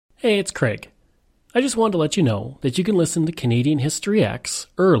Hey, it's Craig. I just wanted to let you know that you can listen to Canadian History X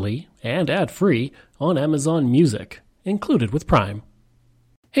early and ad-free on Amazon Music, included with Prime.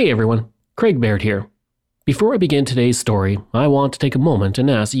 Hey everyone, Craig Baird here. Before I begin today's story, I want to take a moment and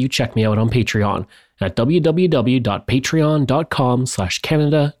ask that you check me out on Patreon at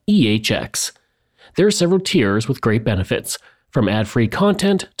www.patreon.com/CanadaEHX. There are several tiers with great benefits, from ad-free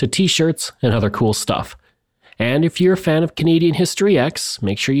content to t-shirts and other cool stuff. And if you're a fan of Canadian History X,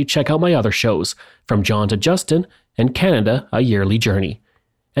 make sure you check out my other shows, From John to Justin and Canada, A Yearly Journey.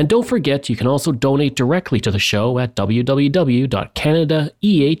 And don't forget, you can also donate directly to the show at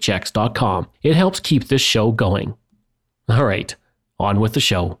www.canadaehx.com. It helps keep this show going. All right, on with the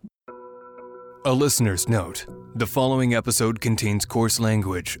show. A listener's note. The following episode contains coarse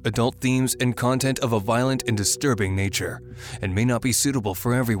language, adult themes, and content of a violent and disturbing nature, and may not be suitable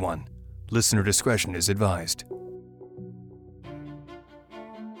for everyone. Listener discretion is advised.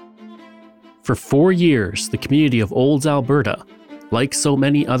 For 4 years, the community of Olds, Alberta, like so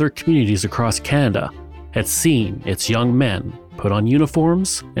many other communities across Canada, had seen its young men put on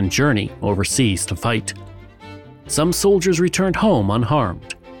uniforms and journey overseas to fight. Some soldiers returned home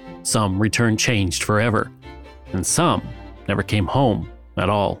unharmed, some returned changed forever, and some never came home at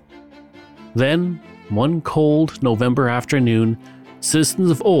all. Then, one cold November afternoon, citizens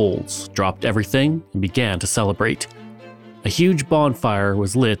of Olds dropped everything and began to celebrate. A huge bonfire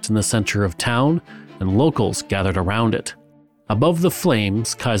was lit in the center of town, and locals gathered around it. Above the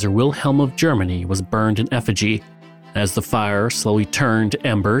flames, Kaiser Wilhelm of Germany was burned in effigy. As the fire slowly turned to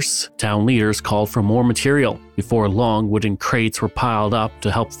embers, town leaders called for more material. Before long, wooden crates were piled up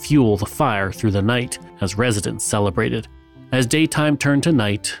to help fuel the fire through the night as residents celebrated. As daytime turned to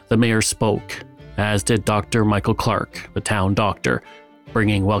night, the mayor spoke, as did Dr. Michael Clark, the town doctor,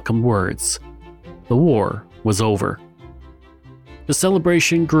 bringing welcome words. The war was over. The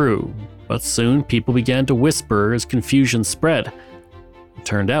celebration grew, but soon people began to whisper as confusion spread. It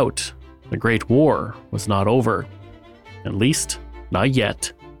turned out the Great War was not over. At least, not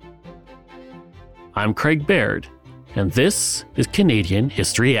yet. I'm Craig Baird, and this is Canadian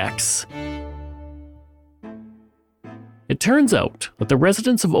History X. It turns out that the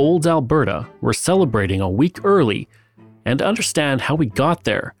residents of Olds, Alberta were celebrating a week early, and to understand how we got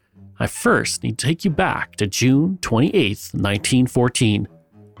there, I first need to take you back to June 28, 1914.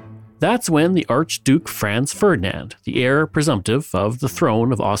 That's when the Archduke Franz Ferdinand, the heir presumptive of the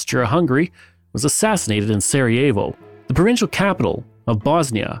throne of Austria-Hungary, was assassinated in Sarajevo, the provincial capital of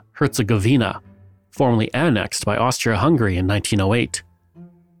Bosnia-Herzegovina, formerly annexed by Austria-Hungary in 1908.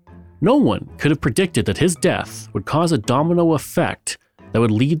 No one could have predicted that his death would cause a domino effect that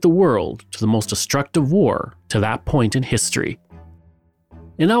would lead the world to the most destructive war to that point in history.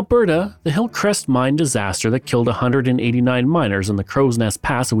 In Alberta, the Hillcrest mine disaster that killed 189 miners in the Crow's Nest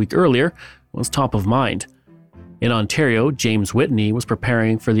Pass a week earlier was top of mind. In Ontario, James Whitney was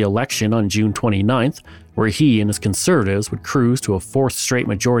preparing for the election on June 29th, where he and his Conservatives would cruise to a fourth straight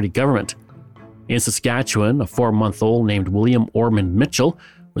majority government. In Saskatchewan, a 4-month-old named William Ormond Mitchell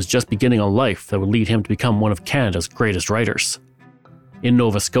was just beginning a life that would lead him to become one of Canada's greatest writers. In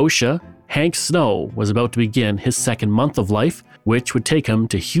Nova Scotia, Hank Snow was about to begin his second month of life, which would take him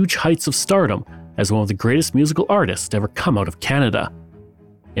to huge heights of stardom as one of the greatest musical artists to ever come out of Canada.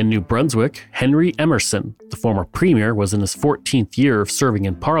 In New Brunswick, Henry Emerson, the former premier, was in his 14th year of serving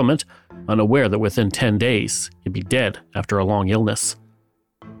in Parliament, unaware that within 10 days he'd be dead after a long illness.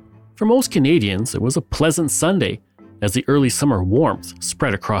 For most Canadians, it was a pleasant Sunday, as the early summer warmth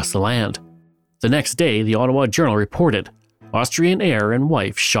spread across the land. The next day, the Ottawa Journal reported, Austrian heir and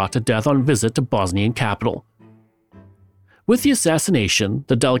wife shot to death on visit to Bosnian capital. With the assassination,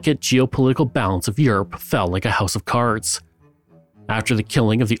 the delicate geopolitical balance of Europe fell like a house of cards. After the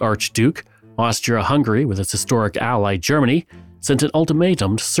killing of the Archduke, Austria-Hungary, with its historic ally Germany, sent an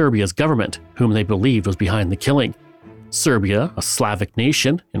ultimatum to Serbia's government, whom they believed was behind the killing. Serbia, a Slavic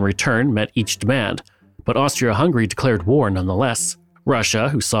nation, in return met each demand, but Austria-Hungary declared war nonetheless. Russia,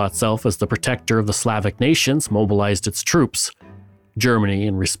 who saw itself as the protector of the Slavic nations, mobilized its troops. Germany,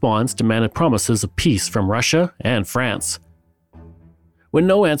 in response, demanded promises of peace from Russia and France. When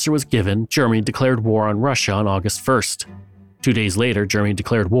no answer was given, Germany declared war on Russia on August 1st. 2 days later, Germany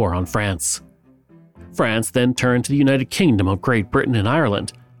declared war on France. France then turned to the United Kingdom of Great Britain and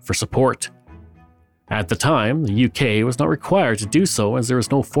Ireland for support. At the time, the UK was not required to do so as there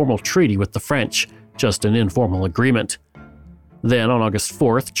was no formal treaty with the French, just an informal agreement. Then, on August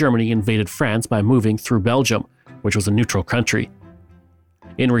 4th, Germany invaded France by moving through Belgium, which was a neutral country.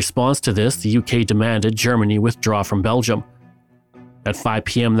 In response to this, the UK demanded Germany withdraw from Belgium. At 5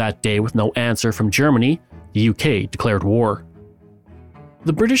 p.m. that day, with no answer from Germany, the UK declared war.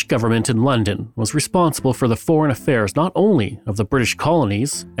 The British government in London was responsible for the foreign affairs not only of the British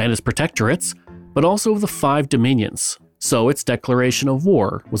colonies and its protectorates, but also of the 5 dominions, so its declaration of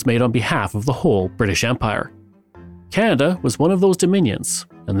war was made on behalf of the whole British Empire. Canada was one of those dominions,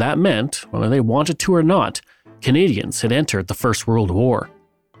 and that meant, whether they wanted to or not, Canadians had entered the First World War.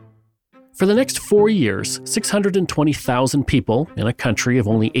 For the next 4 years, 620,000 people in a country of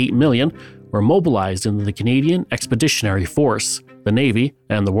only 8 million were mobilized into the Canadian Expeditionary Force, the Navy,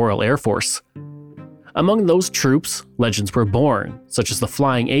 and the Royal Air Force. Among those troops, legends were born, such as the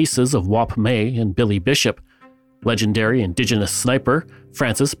Flying Aces of Wap May and Billy Bishop, legendary Indigenous sniper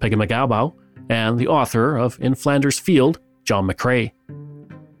Francis Pegamagabao, and the author of In Flanders Field, John McCrae.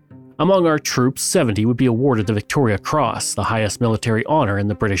 Among our troops, 70 would be awarded the Victoria Cross, the highest military honor in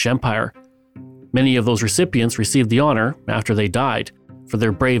the British Empire. Many of those recipients received the honor after they died for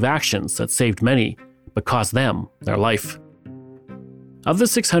their brave actions that saved many, but cost them their life. Of the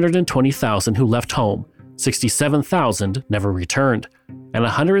 620,000 who left home, 67,000 never returned, and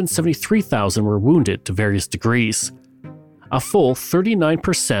 173,000 were wounded to various degrees. A full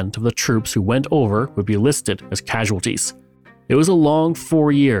 39% of the troops who went over would be listed as casualties. It was a long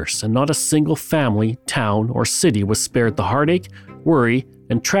 4 years, and not a single family, town, or city was spared the heartache, worry,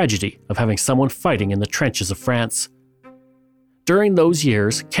 and tragedy of having someone fighting in the trenches of France. During those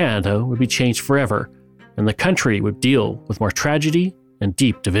years, Canada would be changed forever, and the country would deal with more tragedy and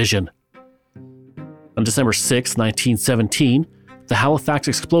deep division. On December 6, 1917, the Halifax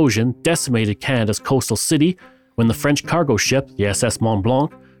explosion decimated Canada's coastal city when the French cargo ship, the SS Mont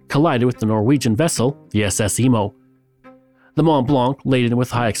Blanc, collided with the Norwegian vessel, the SS Imo. The Mont Blanc, laden with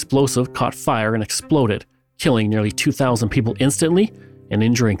high explosive, caught fire and exploded, killing nearly 2,000 people instantly and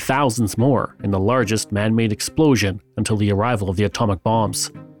injuring thousands more in the largest man-made explosion until the arrival of the atomic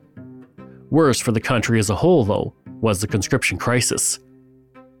bombs. Worse for the country as a whole, though, was the conscription crisis.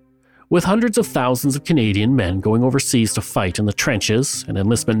 With hundreds of thousands of Canadian men going overseas to fight in the trenches and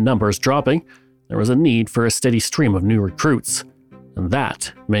enlistment numbers dropping, there was a need for a steady stream of new recruits, and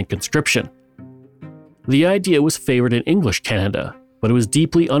that meant conscription. The idea was favored in English Canada, but it was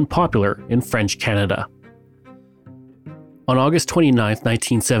deeply unpopular in French Canada. On August 29,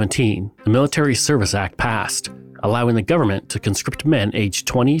 1917, the Military Service Act passed, allowing the government to conscript men aged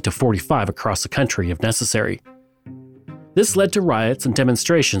 20 to 45 across the country if necessary. This led to riots and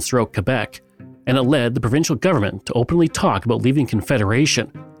demonstrations throughout Quebec, and it led the provincial government to openly talk about leaving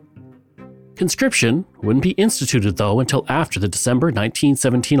Confederation. Conscription wouldn't be instituted, though, until after the December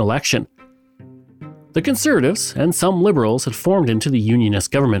 1917 election. The Conservatives and some Liberals had formed into the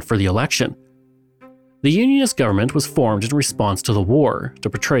Unionist government for the election. The Unionist government was formed in response to the war to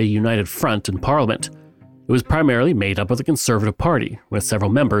portray a united front in Parliament. It was primarily made up of the Conservative Party, with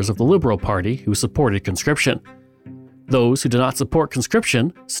several members of the Liberal Party who supported conscription. Those who did not support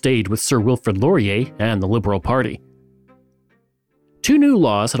conscription stayed with Sir Wilfrid Laurier and the Liberal Party. 2 new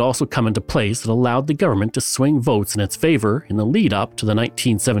laws had also come into place that allowed the government to swing votes in its favor in the lead-up to the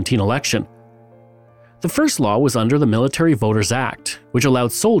 1917 election. The first law was under the Military Voters Act, which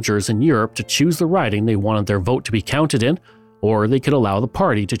allowed soldiers in Europe to choose the riding they wanted their vote to be counted in, or they could allow the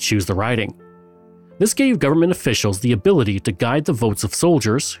party to choose the riding. This gave government officials the ability to guide the votes of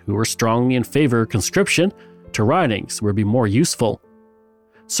soldiers who were strongly in favor of conscription to ridings that would be more useful.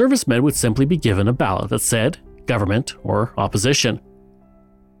 Servicemen would simply be given a ballot that said government or opposition.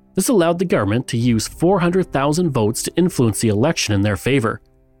 This allowed the government to use 400,000 votes to influence the election in their favor.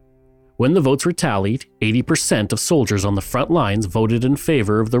 When the votes were tallied, 80% of soldiers on the front lines voted in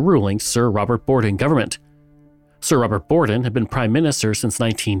favor of the ruling Sir Robert Borden government. Sir Robert Borden had been Prime Minister since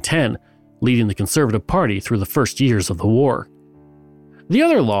 1910, leading the Conservative Party through the first years of the war. The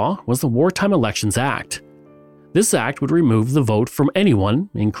other law was the Wartime Elections Act. This act would remove the vote from anyone,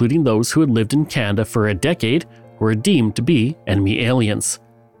 including those who had lived in Canada for a decade, who were deemed to be enemy aliens.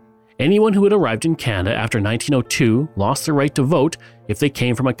 Anyone who had arrived in Canada after 1902 lost the right to vote if they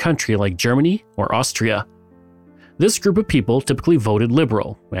came from a country like Germany or Austria. This group of people typically voted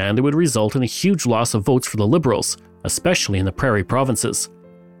Liberal, and it would result in a huge loss of votes for the Liberals, especially in the prairie provinces.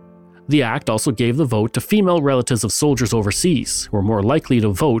 The act also gave the vote to female relatives of soldiers overseas, who were more likely to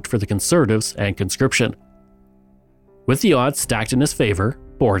vote for the Conservatives and conscription. With the odds stacked in his favor,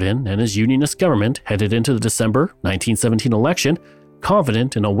 Borden and his Unionist government headed into the December 1917 election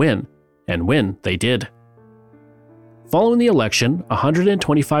confident in a win, and win they did. Following the election,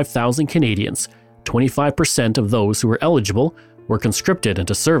 125,000 Canadians, 25% of those who were eligible, were conscripted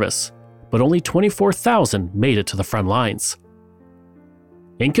into service, but only 24,000 made it to the front lines.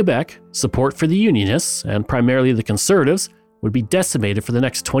 In Quebec, support for the Unionists, and primarily the Conservatives, would be decimated for the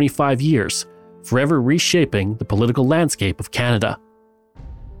next 25 years, forever reshaping the political landscape of Canada.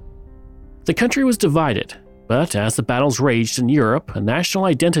 The country was divided, but as the battles raged in Europe, a national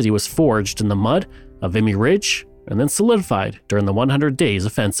identity was forged in the mud of Vimy Ridge and then solidified during the 100 Days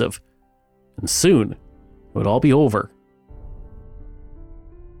Offensive. And soon, it would all be over.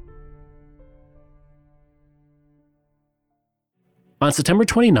 On September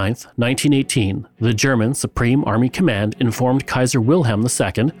 29, 1918, the German Supreme Army Command informed Kaiser Wilhelm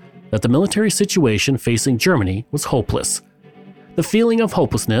II that the military situation facing Germany was hopeless. The feeling of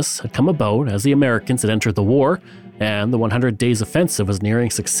hopelessness had come about as the Americans had entered the war, and the 100 Days Offensive was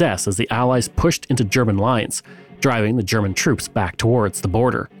nearing success as the Allies pushed into German lines, driving the German troops back towards the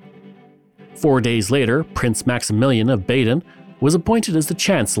border. 4 days later, Prince Maximilian of Baden was appointed as the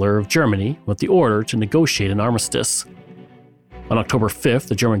Chancellor of Germany with the order to negotiate an armistice. On October 5th,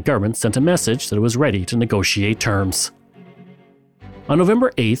 the German government sent a message that it was ready to negotiate terms. On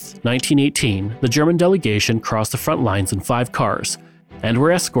November 8, 1918, the German delegation crossed the front lines in 5 cars and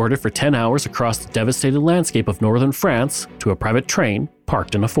were escorted for 10 hours across the devastated landscape of northern France to a private train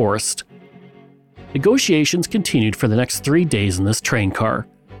parked in a forest. Negotiations continued for the next 3 days in this train car,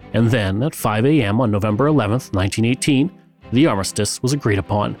 and then at 5 a.m. on November 11, 1918, the armistice was agreed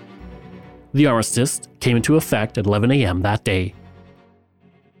upon. The armistice came into effect at 11 a.m. that day.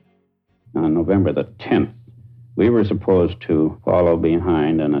 On November the 10th, we were supposed to follow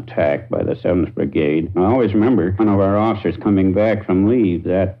behind an attack by the 7th Brigade. I always remember one of our officers coming back from leave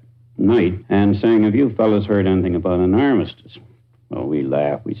that night and saying, "Have you fellas heard anything about an armistice?" Well, we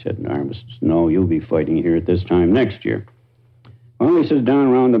laughed. We said, "An armistice? No, you'll be fighting here at this time next year." Well, he says, down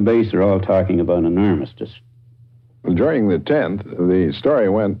around the base, they're all talking about an armistice. During the 10th, the story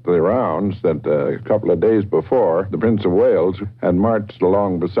went the rounds that a couple of days before, the Prince of Wales had marched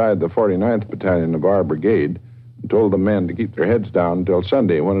along beside the 49th Battalion of our brigade and told the men to keep their heads down until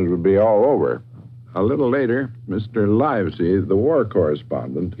Sunday when it would be all over. A little later, Mr. Livesey, the war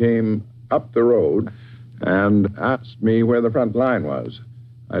correspondent, came up the road and asked me where the front line was.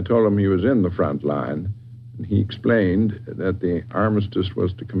 I told him he was in the front line, and he explained that the armistice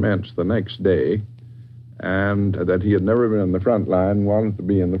was to commence the next day, and that he had never been in the front line and wanted to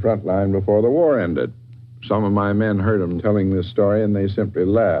be in the front line before the war ended. Some of my men heard him telling this story, and they simply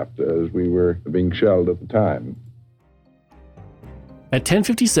laughed as we were being shelled at the time. At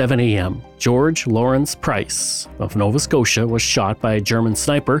 10:57 a.m., George Lawrence Price of Nova Scotia was shot by a German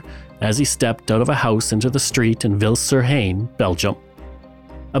sniper as he stepped out of a house into the street in Ville-sur-Haine, Belgium.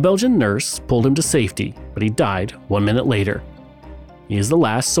 A Belgian nurse pulled him to safety, but he died 1 minute later. He is the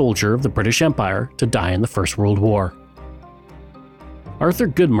last soldier of the British Empire to die in the First World War. Arthur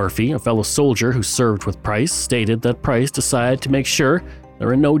Goodmurphy, a fellow soldier who served with Price, stated that Price decided to make sure there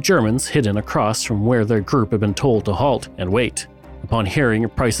were no Germans hidden across from where their group had been told to halt and wait. Upon hearing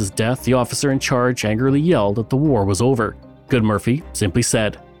of Price's death, the officer in charge angrily yelled that the war was over. Goodmurphy simply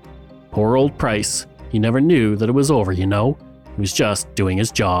said, "Poor old Price, he never knew that it was over, you know. He was just doing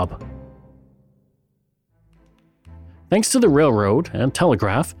his job." Thanks to the railroad and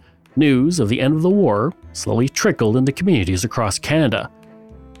telegraph, news of the end of the war slowly trickled into communities across Canada.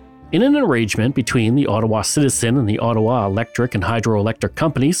 In an arrangement between the Ottawa Citizen and the Ottawa Electric and Hydroelectric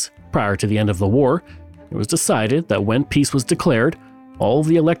companies prior to the end of the war, it was decided that when peace was declared, all of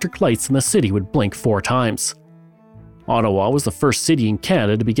the electric lights in the city would blink 4 times. Ottawa was the first city in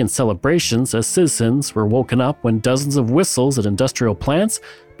Canada to begin celebrations as citizens were woken up when dozens of whistles at industrial plants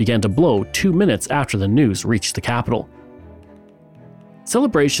began to blow 2 minutes after the news reached the capital.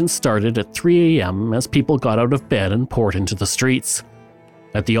 Celebrations started at 3 a.m. as people got out of bed and poured into the streets.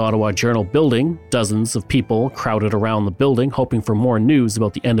 At the Ottawa Journal building, dozens of people crowded around the building hoping for more news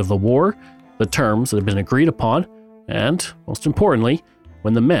about the end of the war, the terms that had been agreed upon, and, most importantly,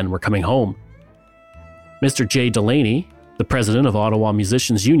 when the men were coming home. Mr. J. Delaney, the president of Ottawa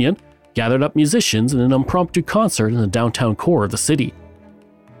Musicians Union, gathered up musicians in an impromptu concert in the downtown core of the city.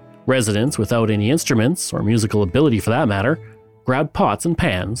 Residents without any instruments, or musical ability for that matter, grabbed pots and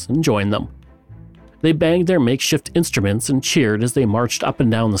pans and joined them. They banged their makeshift instruments and cheered as they marched up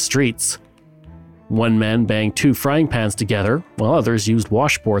and down the streets. One man banged 2 frying pans together, while others used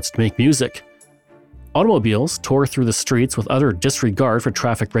washboards to make music. Automobiles tore through the streets with utter disregard for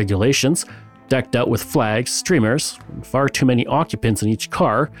traffic regulations, decked out with flags, streamers, and far too many occupants in each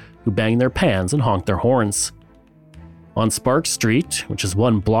car who banged their pans and honked their horns. On Sparks Street, which is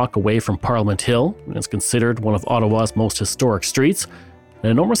 1 block away from Parliament Hill and is considered one of Ottawa's most historic streets, an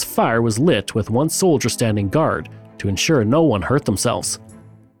enormous fire was lit with 1 soldier standing guard to ensure no one hurt themselves.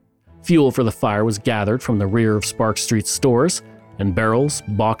 Fuel for the fire was gathered from the rear of Sparks Street stores, and barrels,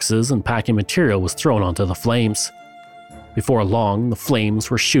 boxes, and packing material was thrown onto the flames. Before long, the flames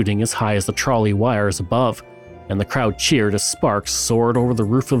were shooting as high as the trolley wires above, and the crowd cheered as sparks soared over the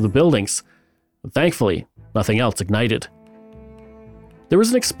roof of the buildings. But thankfully, nothing else ignited. There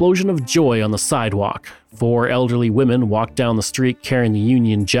was an explosion of joy on the sidewalk. 4 elderly women walked down the street carrying the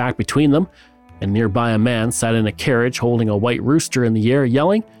Union Jack between them, and nearby a man sat in a carriage holding a white rooster in the air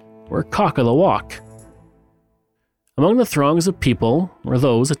yelling, "We're cock of the walk." Among the throngs of people were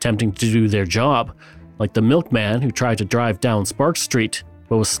those attempting to do their job, like the milkman who tried to drive down Sparks Street,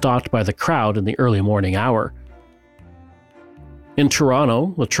 but was stopped by the crowd in the early morning hour. In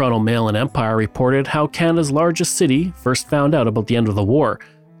Toronto, the Toronto Mail and Empire reported how Canada's largest city first found out about the end of the war,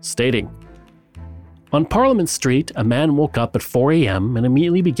 stating, "On Parliament Street, a man woke up at 4 a.m. and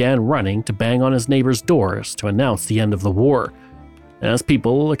immediately began running to bang on his neighbors' doors to announce the end of the war. As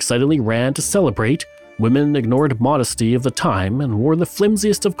people excitedly ran to celebrate, women ignored modesty of the time and wore the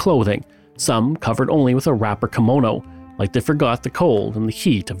flimsiest of clothing, some covered only with a wrap or kimono, like they forgot the cold and the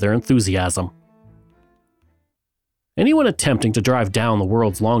heat of their enthusiasm." Anyone attempting to drive down the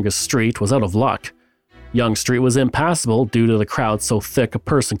world's longest street was out of luck. Yonge Street was impassable due to the crowd so thick a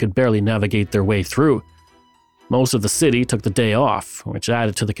person could barely navigate their way through. Most of the city took the day off, which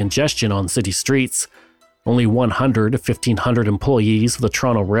added to the congestion on city streets. Only 100 to 1,500 employees of the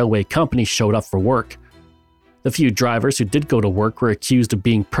Toronto Railway Company showed up for work. The few drivers who did go to work were accused of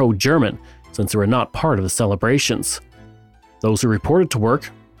being pro-German, since they were not part of the celebrations. Those who reported to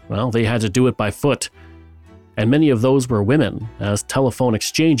work, well, they had to do it by foot. And many of those were women, as telephone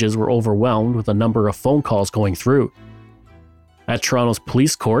exchanges were overwhelmed with the number of phone calls going through. At Toronto's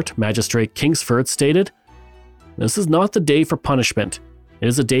police court, Magistrate Kingsford stated, "This is not the day for punishment. It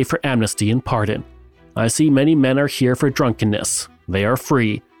is a day for amnesty and pardon. I see many men are here for drunkenness. They are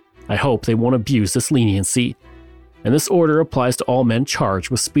free. I hope they won't abuse this leniency. And this order applies to all men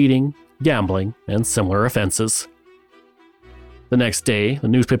charged with speeding, gambling, and similar offenses." The next day, the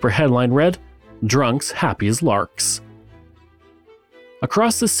newspaper headline read, "Drunks happy as larks."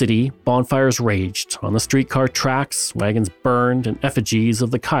 Across the city, bonfires raged. On the streetcar tracks, wagons burned, and effigies of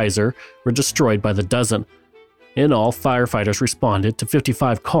the Kaiser were destroyed by the dozen. In all, firefighters responded to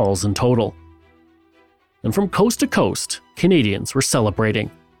 55 calls in total. And from coast to coast, Canadians were celebrating.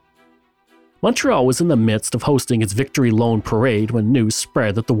 Montreal was in the midst of hosting its Victory Loan Parade when news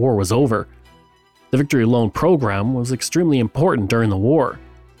spread that the war was over. The Victory Loan program was extremely important during the war.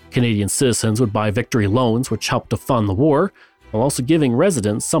 Canadian citizens would buy Victory loans which helped to fund the war, while also giving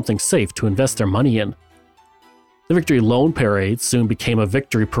residents something safe to invest their money in. The Victory Loan Parade soon became a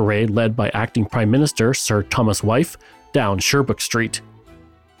victory parade led by acting Prime Minister Sir Thomas Wyeth down Sherbrooke Street.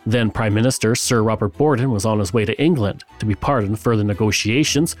 Then Prime Minister Sir Robert Borden was on his way to England to be part in further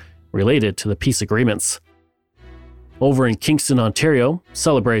negotiations related to the peace agreements. Over in Kingston, Ontario,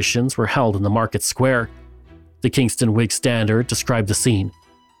 celebrations were held in the Market Square. The Kingston Whig Standard described the scene.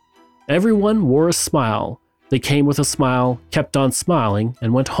 "Everyone wore a smile. They came with a smile, kept on smiling,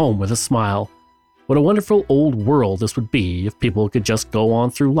 and went home with a smile. What a wonderful old world this would be if people could just go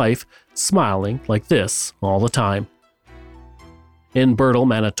on through life smiling like this all the time." In Birtle,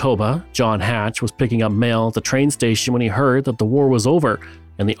 Manitoba, John Hatch was picking up mail at the train station when he heard that the war was over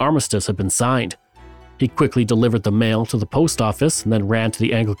and the armistice had been signed. He quickly delivered the mail to the post office and then ran to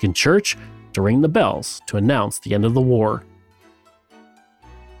the Anglican church to ring the bells to announce the end of the war.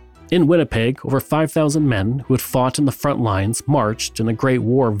 In Winnipeg, over 5,000 men who had fought in the front lines marched in a Great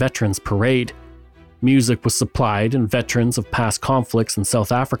War Veterans Parade. Music was supplied and veterans of past conflicts in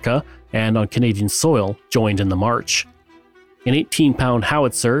South Africa and on Canadian soil joined in the march. An 18-pound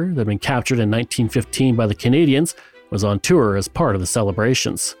howitzer that had been captured in 1915 by the Canadians was on tour as part of the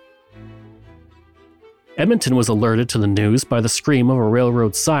celebrations. Edmonton was alerted to the news by the scream of a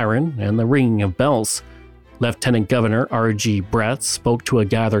railroad siren and the ringing of bells. Lieutenant Governor R.G. Brett spoke to a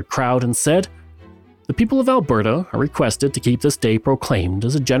gathered crowd and said, "The people of Alberta are requested to keep this day proclaimed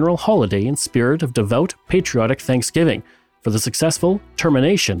as a general holiday in spirit of devout, patriotic thanksgiving for the successful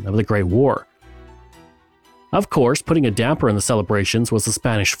termination of the Great War." Of course, putting a damper in the celebrations was the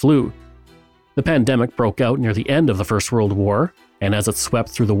Spanish flu. The pandemic broke out near the end of the First World War, and as it swept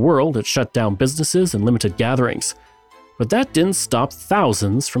through the world, it shut down businesses and limited gatherings. But that didn't stop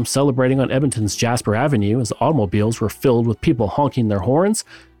thousands from celebrating on Edmonton's Jasper Avenue as automobiles were filled with people honking their horns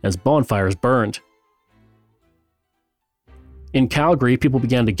as bonfires burned. In Calgary, people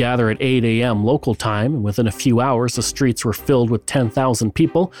began to gather at 8 a.m. local time, and within a few hours, the streets were filled with 10,000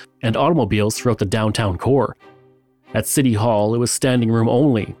 people and automobiles throughout the downtown core. At City Hall, it was standing room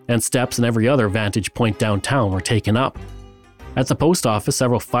only, and steps and every other vantage point downtown were taken up. At the post office,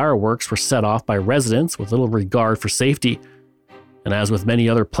 several fireworks were set off by residents with little regard for safety. And as with many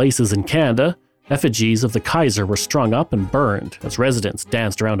other places in Canada, effigies of the Kaiser were strung up and burned as residents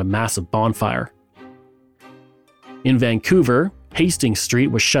danced around a massive bonfire. In Vancouver, Hastings Street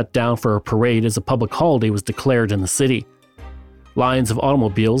was shut down for a parade as a public holiday was declared in the city. Lines of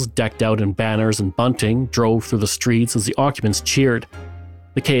automobiles decked out in banners and bunting drove through the streets as the occupants cheered.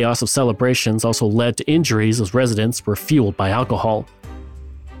 The chaos of celebrations also led to injuries as residents were fueled by alcohol.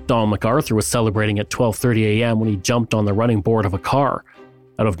 Donald MacArthur was celebrating at 12:30 a.m. when he jumped on the running board of a car.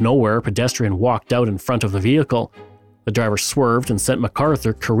 Out of nowhere, a pedestrian walked out in front of the vehicle. The driver swerved and sent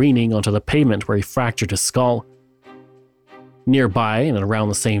MacArthur careening onto the pavement where he fractured his skull. Nearby, and at around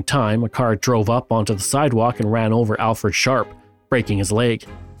the same time, a car drove up onto the sidewalk and ran over Alfred Sharp, breaking his leg.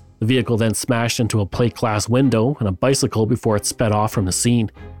 The vehicle then smashed into a plate glass window and a bicycle before it sped off from the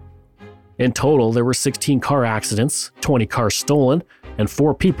scene. In total, there were 16 car accidents, 20 cars stolen, and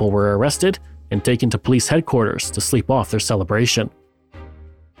 4 people were arrested and taken to police headquarters to sleep off their celebration.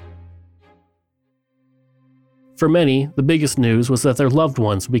 For many, the biggest news was that their loved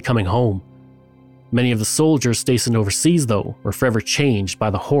ones would be coming home. Many of the soldiers stationed overseas, though, were forever changed by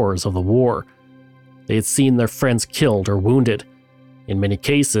the horrors of the war. They had seen their friends killed or wounded. In many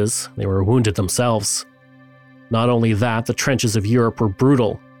cases, they were wounded themselves. Not only that, the trenches of Europe were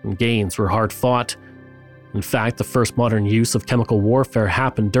brutal and gains were hard fought. In fact, the first modern use of chemical warfare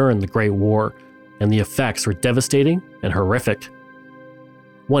happened during the Great War, and the effects were devastating and horrific.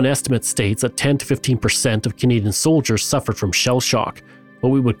 One estimate states that 10 to 15% of Canadian soldiers suffered from shell shock, what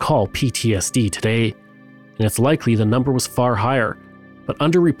we would call PTSD today, and it's likely the number was far higher, but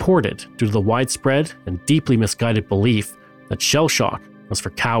underreported due to the widespread and deeply misguided belief that shell shock was for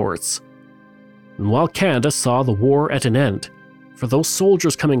cowards. And while Canada saw the war at an end, for those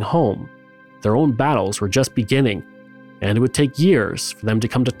soldiers coming home, their own battles were just beginning, and it would take years for them to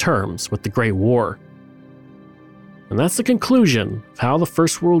come to terms with the Great War. And that's the conclusion of how the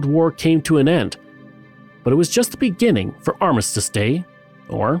First World War came to an end. But it was just the beginning for Armistice Day,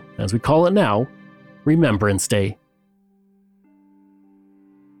 or, as we call it now, Remembrance Day.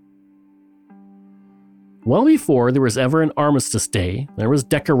 Well before there was ever an Armistice Day, there was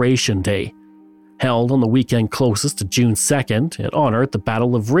Decoration Day. Held on the weekend closest to June 2nd, it honored the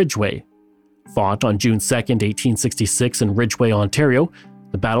Battle of Ridgeway. Fought on June 2nd, 1866 in Ridgeway, Ontario,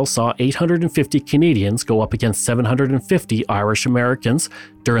 the battle saw 850 Canadians go up against 750 Irish Americans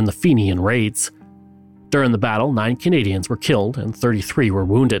during the Fenian raids. During the battle, 9 Canadians were killed and 33 were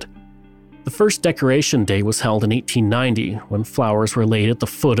wounded. The first Decoration Day was held in 1890, when flowers were laid at the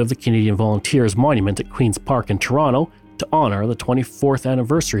foot of the Canadian Volunteers Monument at Queen's Park in Toronto to honor the 24th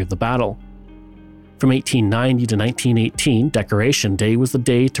anniversary of the battle. From 1890 to 1918, Decoration Day was the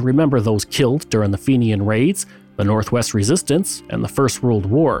day to remember those killed during the Fenian raids, the Northwest Resistance, and the First World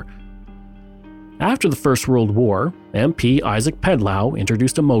War. After the First World War, MP Isaac Pedlow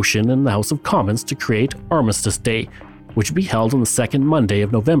introduced a motion in the House of Commons to create Armistice Day, which would be held on the second Monday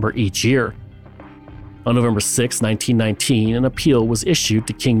of November each year. On November 6, 1919, an appeal was issued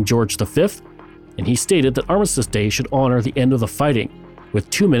to King George V, and he stated that Armistice Day should honor the end of the fighting, with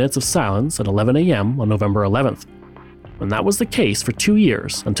 2 minutes of silence at 11 a.m. on November 11th. And that was the case for 2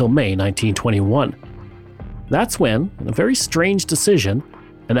 years until May 1921. That's when, in a very strange decision,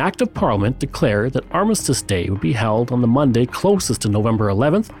 an Act of Parliament declared that Armistice Day would be held on the Monday closest to November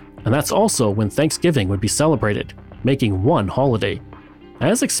 11th, and that's also when Thanksgiving would be celebrated, making one holiday.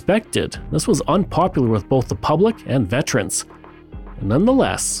 As expected, this was unpopular with both the public and veterans. And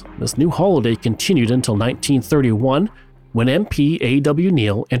nonetheless, this new holiday continued until 1931, when MP A.W.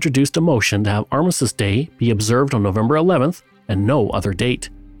 Neal introduced a motion to have Armistice Day be observed on November 11th and no other date.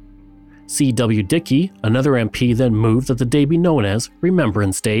 C.W. Dickey, another MP, then moved that the day be known as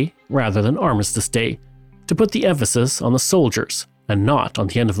Remembrance Day rather than Armistice Day, to put the emphasis on the soldiers and not on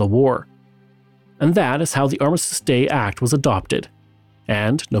the end of the war. And that is how the Armistice Day Act was adopted.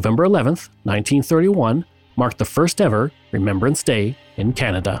 And November 11th, 1931, marked the first ever Remembrance Day in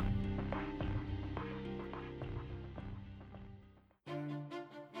Canada.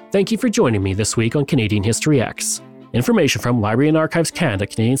 Thank you for joining me this week on Canadian History X. Information from Library and Archives Canada,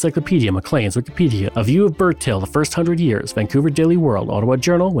 Canadian Encyclopedia, Maclean's Wikipedia, A View of Birdtail, The First 100 Years, Vancouver Daily World, Ottawa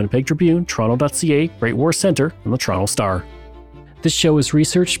Journal, Winnipeg Tribune, Toronto.ca, Great War Centre, and the Toronto Star. This show is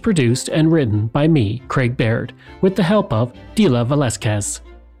researched, produced, and written by me, Craig Baird, with the help of Dila Velasquez.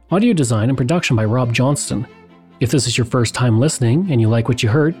 Audio design and production by Rob Johnston. If this is your first time listening and you like what you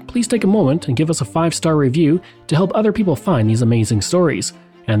heard, please take a moment and give us a 5-star review to help other people find these amazing stories.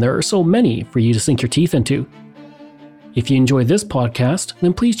 And there are so many for you to sink your teeth into. If you enjoyed this podcast,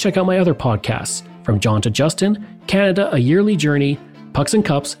 then please check out my other podcasts, From John to Justin, Canada, A Yearly Journey, Pucks and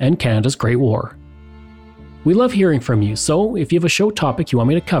Cups, and Canada's Great War. We love hearing from you, so if you have a show topic you want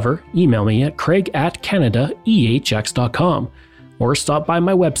me to cover, email me at craig@canadaehx.com. or stop by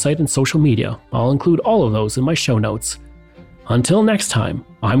my website and social media. I'll include all of those in my show notes. Until next time,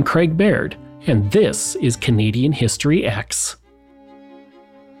 I'm Craig Baird, and this is Canadian History X.